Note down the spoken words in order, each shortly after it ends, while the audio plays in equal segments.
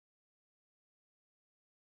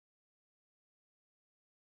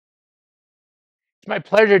It's my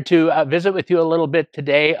pleasure to visit with you a little bit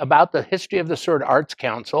today about the history of the Seward Arts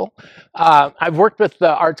Council. I've worked with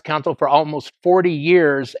the Arts Council for almost 40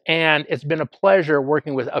 years, and it's been a pleasure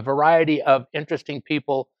working with a variety of interesting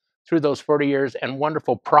people through those 40 years and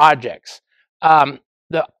wonderful projects.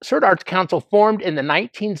 The Seward Arts Council formed in the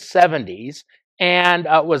 1970s and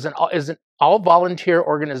is an all-volunteer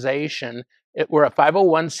organization. We're a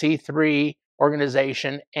 501c3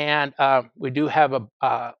 organization, and we do have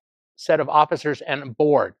a set of officers and a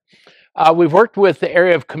board. We've worked with the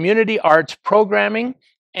area of community arts programming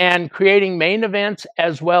and creating main events,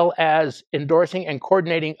 as well as endorsing and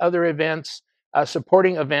coordinating other events,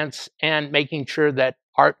 supporting events, and making sure that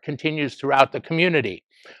art continues throughout the community.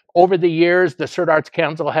 Over the years, the Seward Arts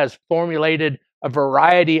Council has formulated a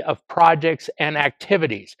variety of projects and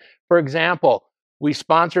activities. For example, we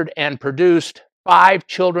sponsored and produced 5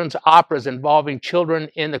 children's operas involving children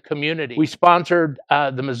in the community. We sponsored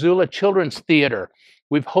the Missoula Children's Theater.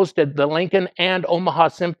 We've hosted the Lincoln and Omaha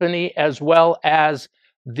Symphony, as well as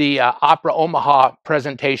the Opera Omaha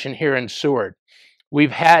presentation here in Seward.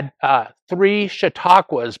 We've had 3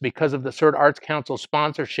 Chautauquas because of the Seward Arts Council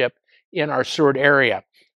sponsorship in our Seward area.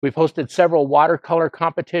 We've hosted several watercolor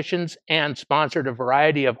competitions and sponsored a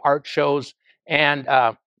variety of art shows and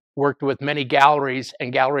worked with many galleries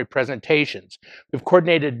and gallery presentations. We've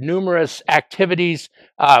coordinated numerous activities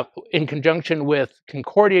in conjunction with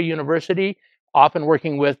Concordia University, often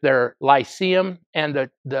working with their lyceum and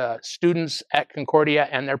the students at Concordia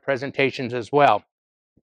and their presentations as well.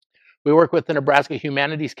 We work with the Nebraska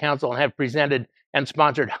Humanities Council and have presented and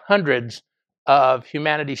sponsored hundreds of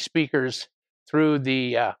humanities speakers through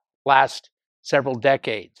the last several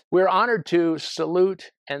decades. We're honored to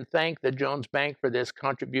salute and thank the Jones Bank for this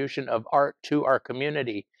contribution of art to our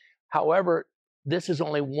community. However, this is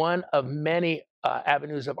only one of many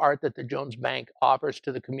avenues of art that the Jones Bank offers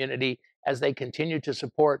to the community as they continue to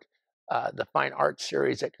support the Fine Arts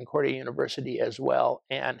Series at Concordia University as well,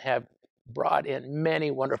 and have brought in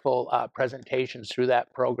many wonderful presentations through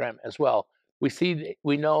that program as well.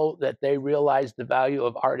 We know that they realize the value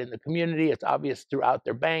of art in the community. It's obvious throughout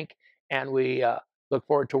their bank, and we look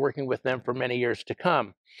forward to working with them for many years to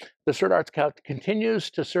come. The Seward Arts Council continues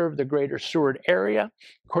to serve the greater Seward area,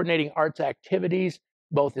 coordinating arts activities,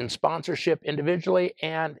 both in sponsorship individually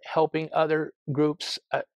and helping other groups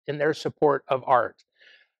in their support of art.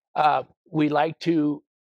 We like to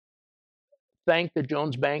thank the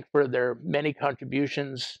Jones Bank for their many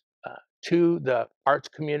contributions to the arts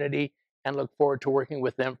community and look forward to working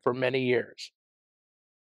with them for many years.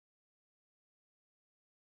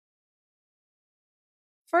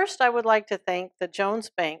 First, I would like to thank the Jones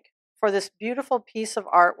Bank for this beautiful piece of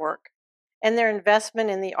artwork and their investment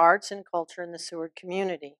in the arts and culture in the Seward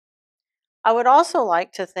community. I would also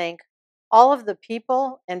like to thank all of the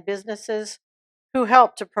people and businesses who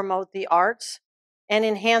help to promote the arts and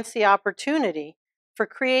enhance the opportunity for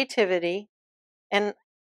creativity and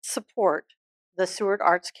support the Seward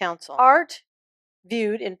Arts Council. Art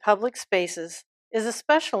viewed in public spaces is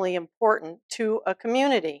especially important to a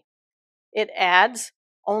community. It adds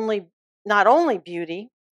not only beauty,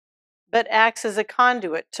 but acts as a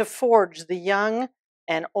conduit to forge the young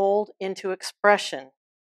and old into expression.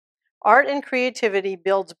 Art and creativity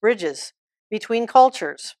builds bridges between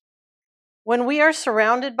cultures. When we are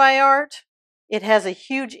surrounded by art, it has a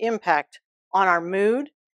huge impact on our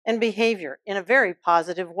mood and behavior in a very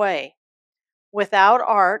positive way. Without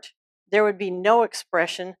art, there would be no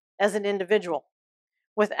expression as an individual.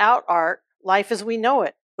 Without art, life as we know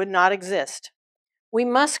it would not exist. We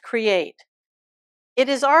must create. It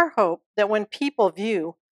is our hope that when people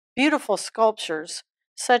view beautiful sculptures,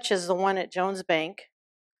 such as the one at Jones Bank,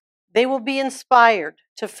 they will be inspired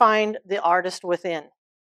to find the artist within.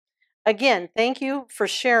 Again, thank you for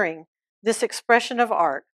sharing this expression of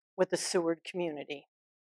art with the Seward community.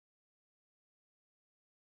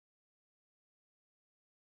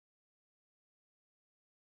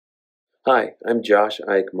 Hi, I'm Josh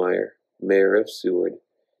Eichmeyer, Mayor of Seward,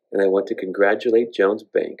 and I want to congratulate Jones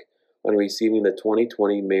Bank on receiving the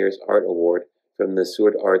 2020 Mayor's Art Award from the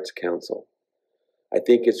Seward Arts Council. I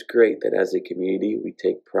think it's great that as a community we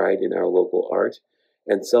take pride in our local art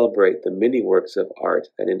and celebrate the many works of art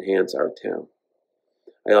that enhance our town.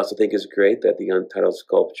 I also think it's great that the Untitled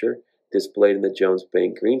sculpture displayed in the Jones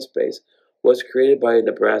Bank Green Space was created by a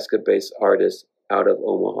Nebraska-based artist out of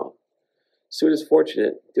Omaha. Seward is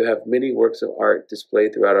fortunate to have many works of art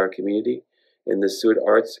displayed throughout our community, and the Seward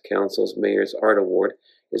Arts Council's Mayor's Art Award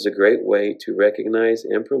is a great way to recognize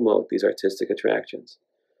and promote these artistic attractions.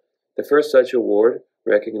 The first such award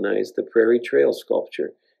recognized the Prairie Trail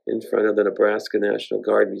sculpture in front of the Nebraska National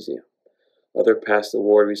Guard Museum. Other past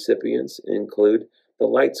award recipients include the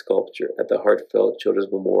light sculpture at the Heartfelt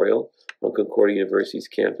Children's Memorial on Concordia University's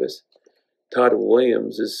campus, Todd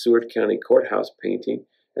Williams' Seward County Courthouse painting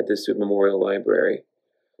at the Seward Memorial Library,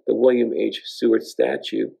 the William H. Seward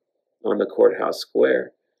statue on the Courthouse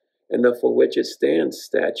Square, and the For Which It Stands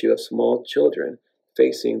statue of small children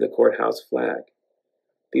facing the courthouse flag.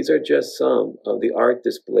 These are just some of the art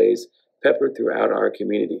displays peppered throughout our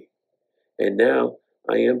community. And now,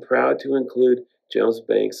 I am proud to include Jones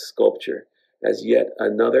Bank's sculpture as yet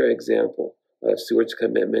another example of Seward's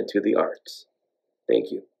commitment to the arts.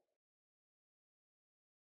 Thank you.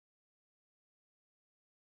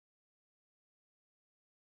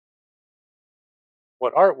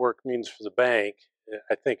 What artwork means for the bank,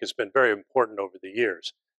 I think, has been very important over the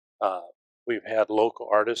years. We've had local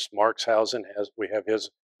artists. We have his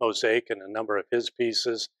mosaic and a number of his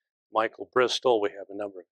pieces. Michael Bristol, we have a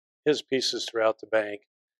number of his pieces throughout the bank.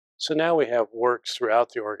 So now we have works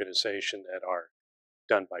throughout the organization that are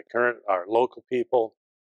done by our local people.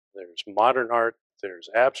 There's modern art, there's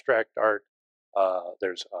abstract art,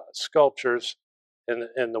 there's sculptures,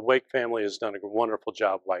 and the Wake family has done a wonderful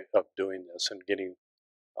job of doing this and getting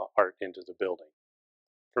art into the building.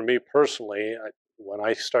 For me personally, when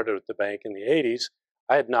I started at the bank in the 80s,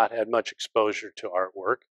 I had not had much exposure to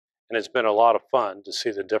artwork, and it's been a lot of fun to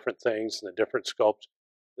see the different things and the different sculpts,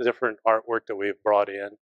 the different artwork that we've brought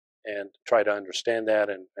in, and try to understand that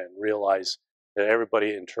and realize that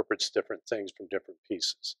everybody interprets different things from different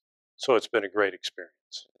pieces. So it's been a great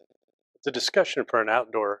experience. The discussion for an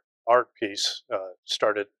outdoor art piece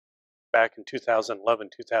started back in 2011,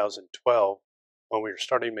 2012, when we were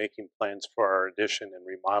starting making plans for our addition and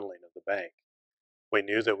remodeling of the bank. We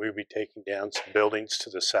knew that we'd be taking down some buildings to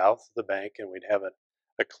the south of the bank, and we'd have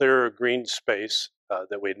a clearer green space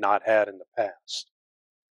that we'd not had in the past.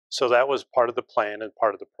 So that was part of the plan and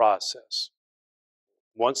part of the process.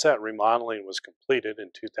 Once that remodeling was completed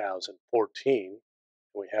in 2014,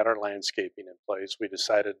 we had our landscaping in place, we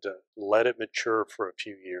decided to let it mature for a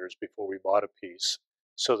few years before we bought a piece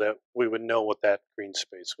so that we would know what that green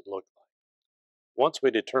space would look like. Once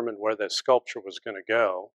we determined where that sculpture was going to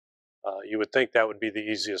go, you would think that would be the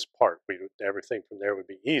easiest part. Everything from there would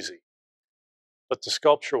be easy. But the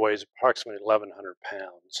sculpture weighs approximately 1,100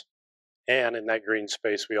 pounds. And in that green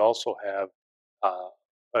space, we also have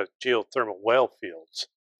geothermal well fields.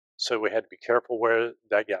 So we had to be careful where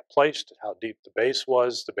that got placed, how deep the base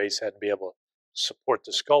was. The base had to be able to support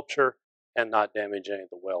the sculpture and not damage any of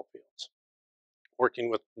the well fields. Working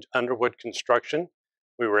with Underwood Construction,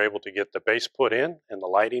 we were able to get the base put in and the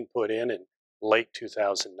lighting put in late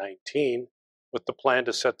 2019 with the plan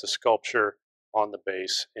to set the sculpture on the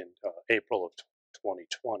base in April of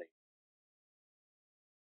 2020.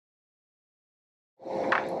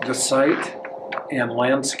 The site and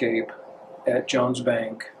landscape at Jones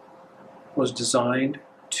Bank was designed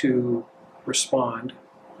to respond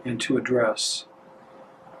and to address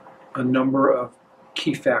a number of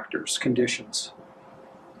key factors, conditions.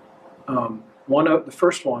 The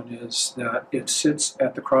first one is that it sits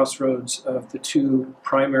at the crossroads of the two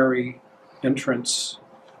primary entrance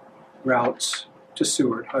routes to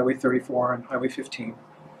Seward, Highway 34 and Highway 15.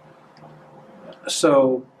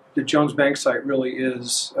 So the Jones Bank site really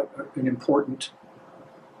is an important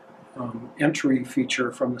entry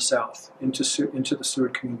feature from the south into the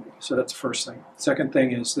Seward community. So that's the first thing. Second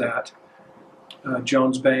thing is that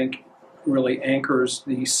Jones Bank really anchors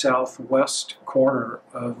the southwest corner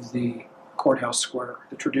of the courthouse square,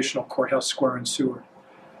 the traditional courthouse square in Seward.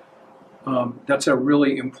 That's a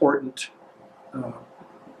really important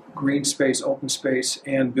green space, open space,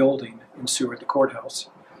 and building in Seward, the courthouse.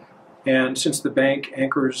 And since the bank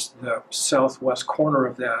anchors the southwest corner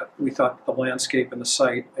of that, we thought the landscape and the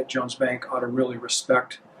site at Jones Bank ought to really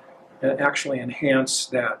respect and actually enhance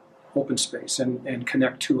that open space and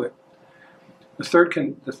connect to it.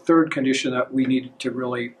 The third condition that we needed to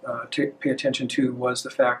really pay attention to was the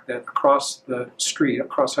fact that across the street,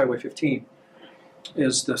 across Highway 15,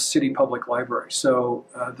 is the city public library. So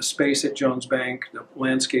the space at Jones Bank, the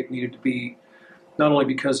landscape needed to be, not only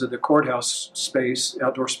because of the courthouse space,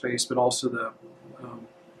 outdoor space, but also the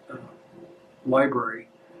library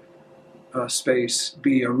space,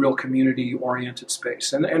 be a real community-oriented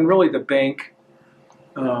space. And really the bank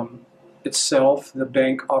itself, the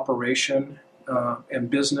bank operation and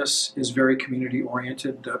business is very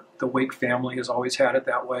community-oriented. The Wake family has always had it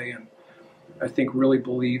that way, and I think really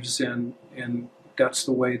believes in that's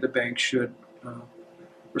the way the bank should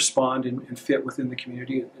respond and fit within the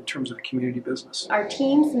community in terms of a community business. Our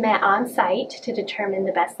teams met on site to determine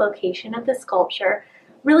the best location of the sculpture,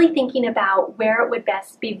 really thinking about where it would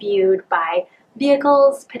best be viewed by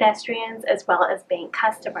vehicles, pedestrians, as well as bank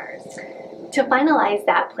customers. To finalize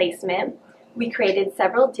that placement, we created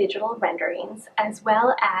several digital renderings as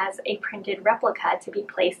well as a printed replica to be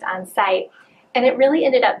placed on site. And it really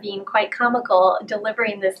ended up being quite comical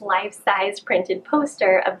delivering this life-size printed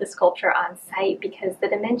poster of the sculpture on site because the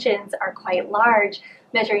dimensions are quite large,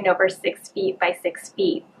 measuring over 6 feet by 6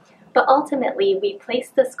 feet. But ultimately, we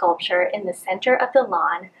placed the sculpture in the center of the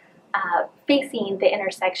lawn, facing the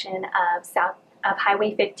intersection of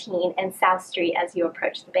Highway 15 and South Street as you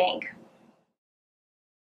approach the bank.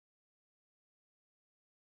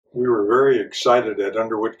 We were very excited at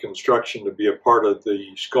Underwood Construction to be a part of the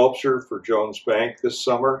sculpture for Jones Bank this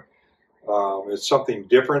summer. It's something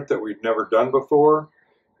different that we've never done before,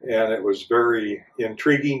 and it was very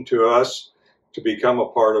intriguing to us to become a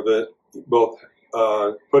part of it, both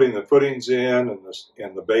putting the footings in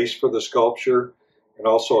and the base for the sculpture, and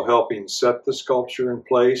also helping set the sculpture in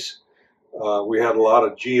place. We had a lot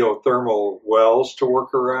of geothermal wells to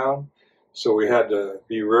work around, so we had to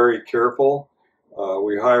be very careful.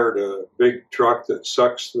 We hired a big truck that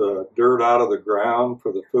sucks the dirt out of the ground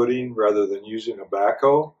for the footing rather than using a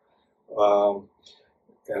backhoe.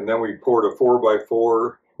 And then we poured a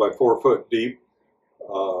 4x4 by 4 foot deep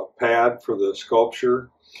pad for the sculpture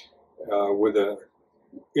with an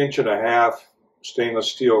 1.5 inch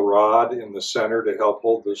stainless steel rod in the center to help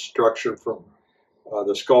hold the structure from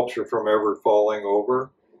the sculpture from ever falling over.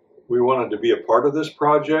 We wanted to be a part of this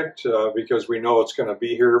project because we know it's going to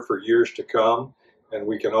be here for years to come, and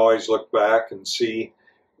we can always look back and see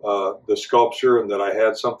the sculpture and that I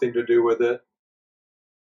had something to do with it.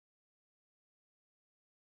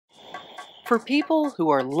 For people who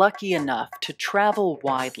are lucky enough to travel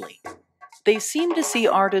widely, they seem to see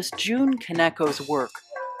artist June Kaneko's work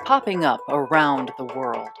popping up around the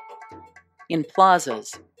world. In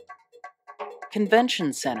plazas,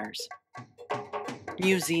 convention centers,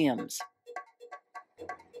 museums,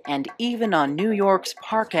 and even on New York's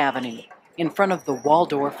Park Avenue in front of the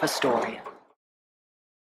Waldorf Astoria.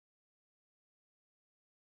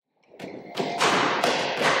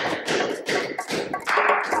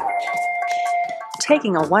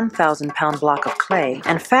 Taking a 1,000-pound block of clay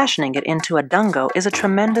and fashioning it into a dango is a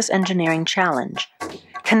tremendous engineering challenge.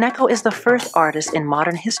 Kaneko is the first artist in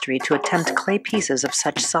modern history to attempt clay pieces of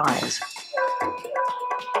such size.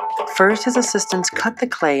 First, his assistants cut the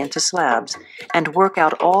clay into slabs and work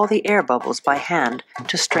out all the air bubbles by hand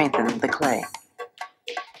to strengthen the clay.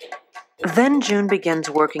 Then June begins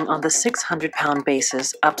working on the 600-pound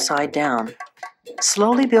bases upside down,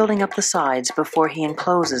 slowly building up the sides before he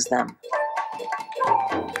encloses them.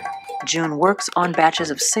 June works on batches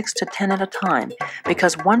of 6 to 10 at a time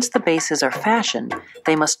because once the bases are fashioned,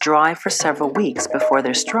 they must dry for several weeks before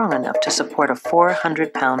they're strong enough to support a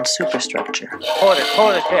 400-pound superstructure.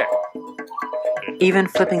 Hold it there. Even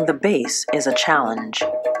flipping the base is a challenge.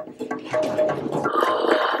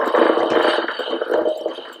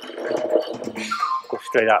 Go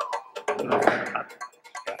straight up.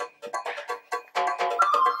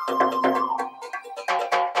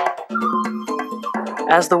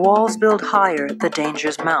 As the walls build higher, the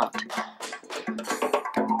dangers mount.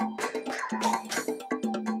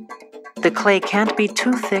 The clay can't be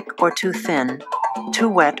too thick or too thin, too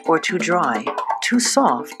wet or too dry, too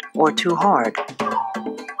soft or too hard.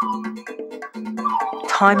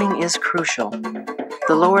 Timing is crucial.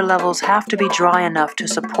 The lower levels have to be dry enough to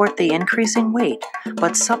support the increasing weight,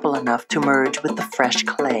 but supple enough to merge with the fresh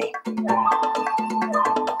clay.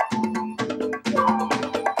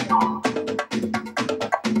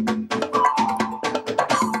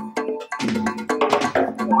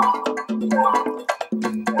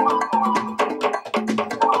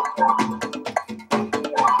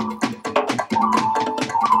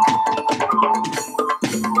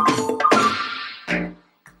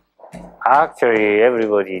 Actually,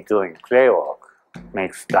 everybody doing clay work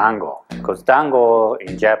makes dango, because dango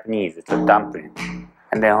in Japanese is a dumpling.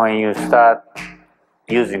 And then when you start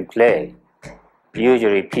using clay,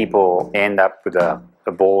 usually people end up with a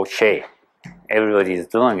bowl shape. Everybody is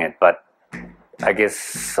doing it, but I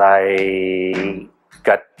guess I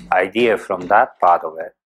got idea from that part of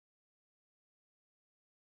it.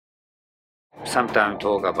 Sometimes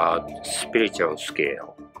talk about spiritual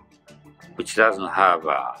scale, which doesn't have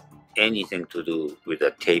anything to do with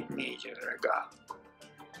a tape measure, like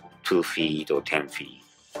 2 feet or 10 feet.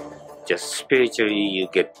 Just spiritually you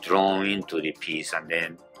get drawn into the piece, and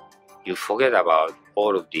then you forget about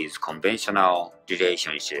all of these conventional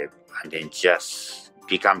relationships, and then just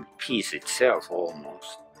become peace itself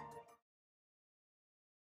almost.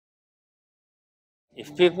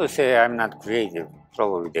 If people say I'm not creative,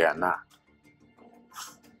 probably they are not.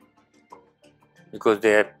 because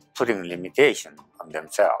they're putting limitation on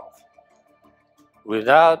themselves.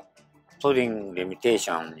 Without putting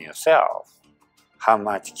limitation on yourself, how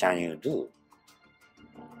much can you do?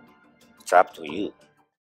 It's up to you.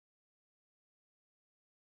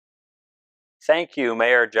 Thank you,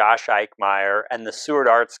 Mayor Josh Eichmeyer and the Seward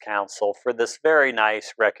Arts Council for this very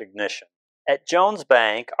nice recognition. At Jones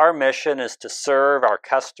Bank, our mission is to serve our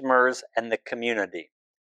customers and the community.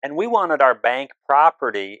 And we wanted our bank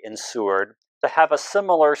property in Seward to have a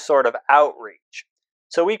similar sort of outreach.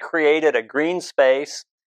 So we created a green space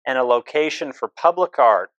and a location for public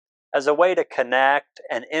art as a way to connect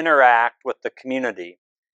and interact with the community,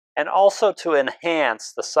 and also to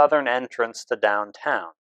enhance the southern entrance to downtown.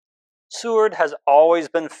 Seward has always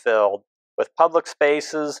been filled with public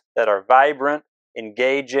spaces that are vibrant,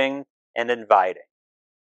 engaging, and inviting.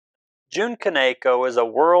 June Kaneko is a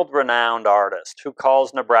world-renowned artist who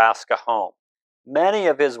calls Nebraska home. Many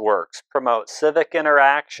of his works promote civic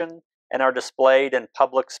interaction and are displayed in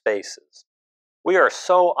public spaces. We are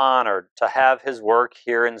so honored to have his work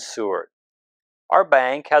here in Seward. Our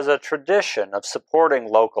bank has a tradition of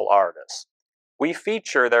supporting local artists. We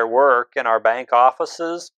feature their work in our bank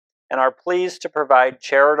offices and are pleased to provide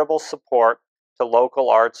charitable support to local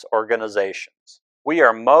arts organizations. We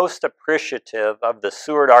are most appreciative of the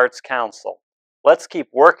Seward Arts Council. Let's keep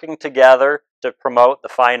working together to promote the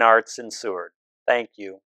fine arts in Seward. Thank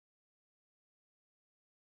you.